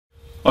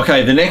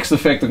Okay, the next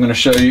effect I'm going to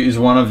show you is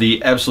one of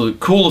the absolute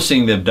coolest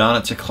thing they've done.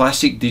 It's a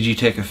classic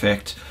Digitech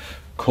effect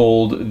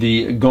called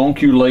the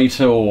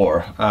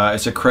Gonkulator.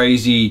 It's a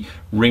crazy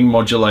ring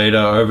modulator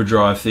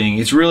overdrive thing.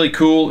 It's really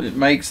cool. It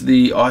makes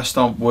the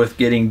iStomp worth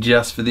getting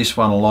just for this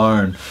one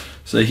alone.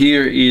 So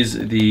here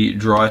is the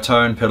dry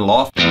tone pedal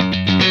off.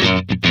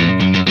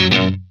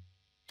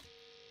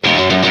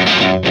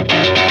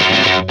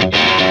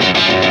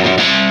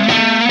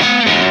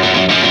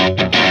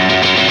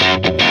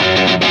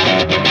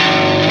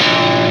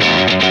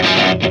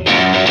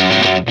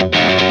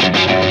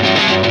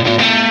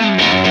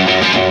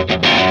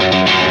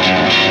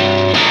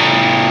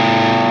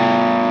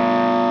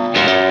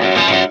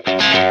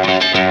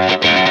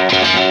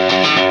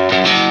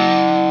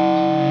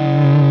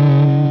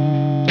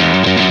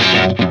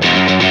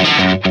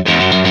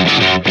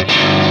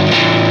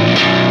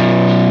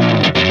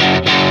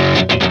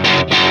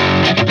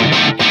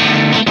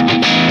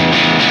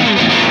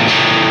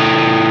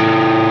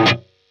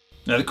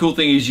 Now the cool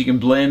thing is you can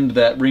blend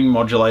that ring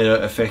modulator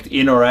effect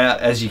in or out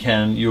as you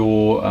can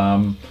your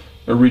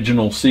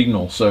original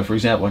signal. So for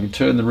example, I can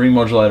turn the ring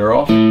modulator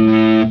off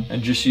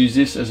and just use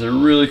this as a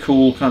really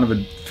cool kind of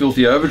a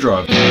filthy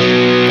overdrive.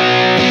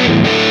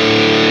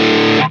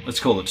 Let's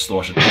call it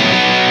distortion.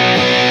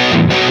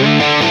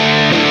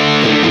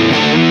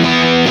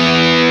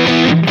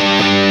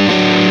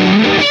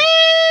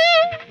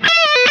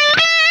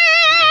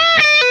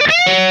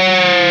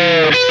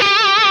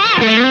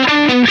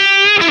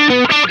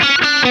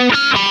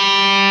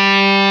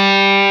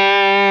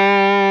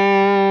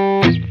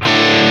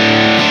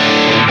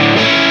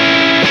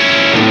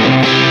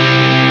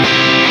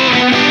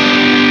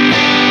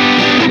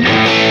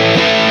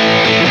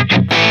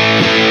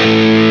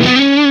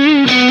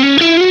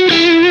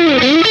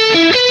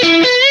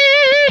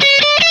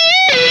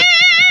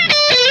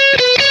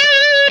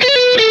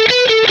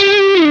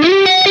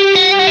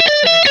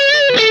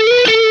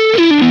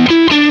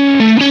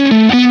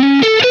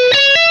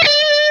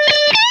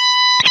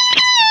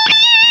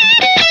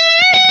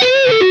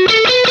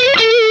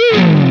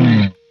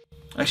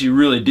 Actually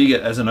really dig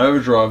it as an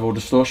overdrive or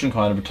distortion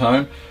kind of a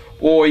tone,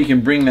 or you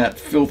can bring that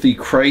filthy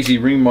crazy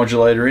ring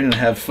modulator in and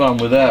have fun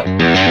with that.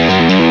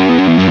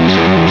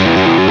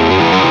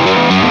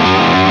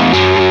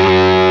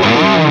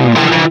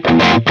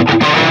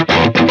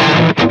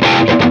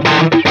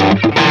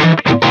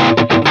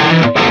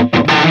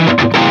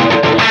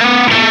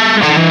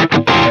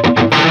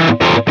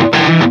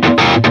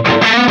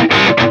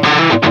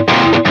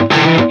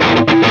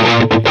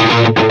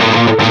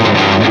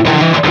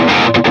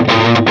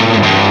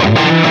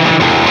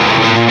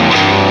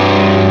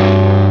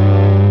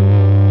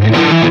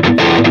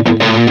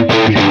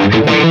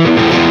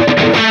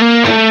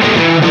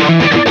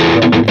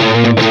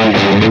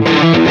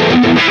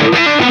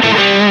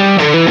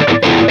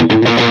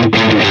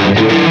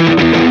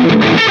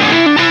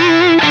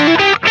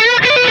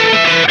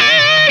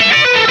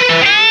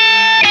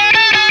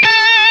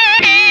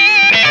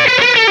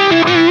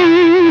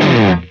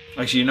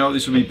 Actually, you know what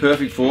this would be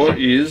perfect for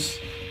is,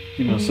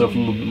 give myself a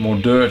little bit more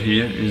dirt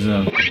here, is